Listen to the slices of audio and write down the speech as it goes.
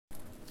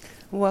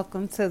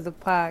Welcome to the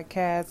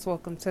podcast.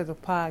 Welcome to the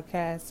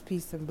podcast,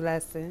 Peace and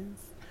Blessings,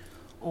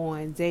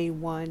 on day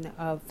one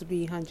of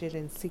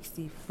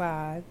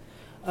 365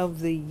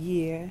 of the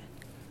year,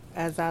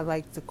 as I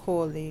like to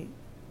call it,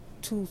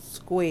 2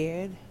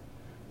 squared,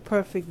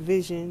 Perfect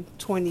Vision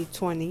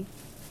 2020.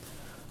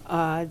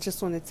 I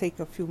just want to take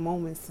a few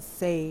moments to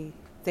say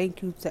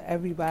thank you to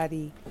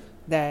everybody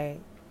that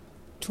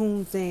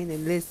tunes in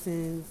and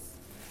listens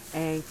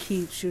and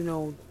keeps,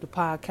 the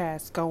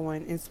podcast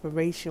going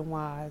inspiration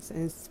wise,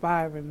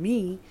 inspiring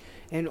me,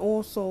 and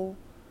also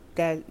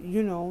that,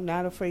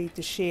 not afraid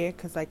to share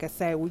because, like I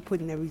said, we're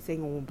putting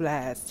everything on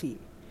blast here.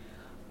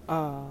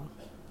 Uh,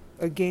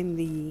 Again,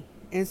 the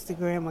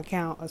Instagram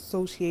account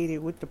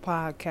associated with the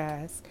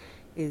podcast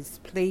is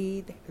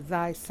played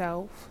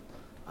thyself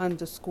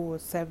underscore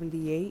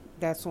 78.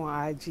 That's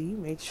on IG.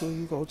 Make sure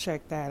you go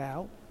check that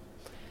out.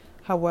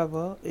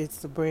 However,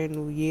 it's a brand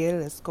new year.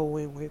 Let's go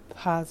in with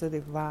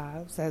positive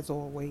vibes as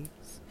always.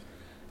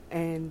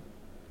 And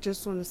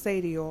just want to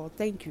say to y'all,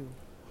 thank you.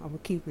 I'm going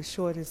to keep it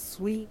short and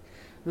sweet.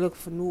 Look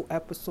for new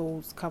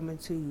episodes coming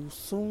to you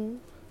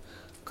soon.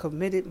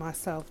 Committed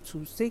myself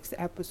to 6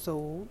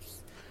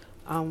 episodes.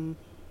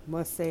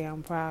 Must say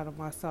I'm proud of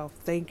myself.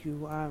 Thank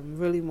you. I'm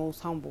really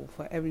most humble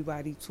for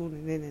everybody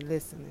tuning in and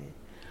listening.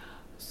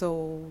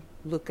 So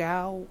look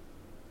out.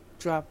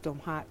 Drop them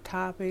hot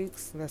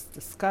topics. Let's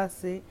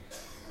discuss it.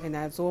 And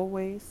as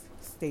always,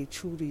 stay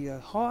true to your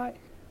heart.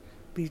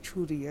 Be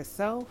true to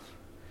yourself.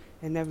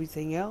 And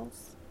everything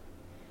else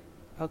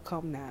will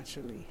come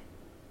naturally.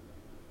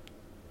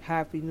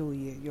 Happy New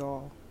Year,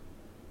 y'all.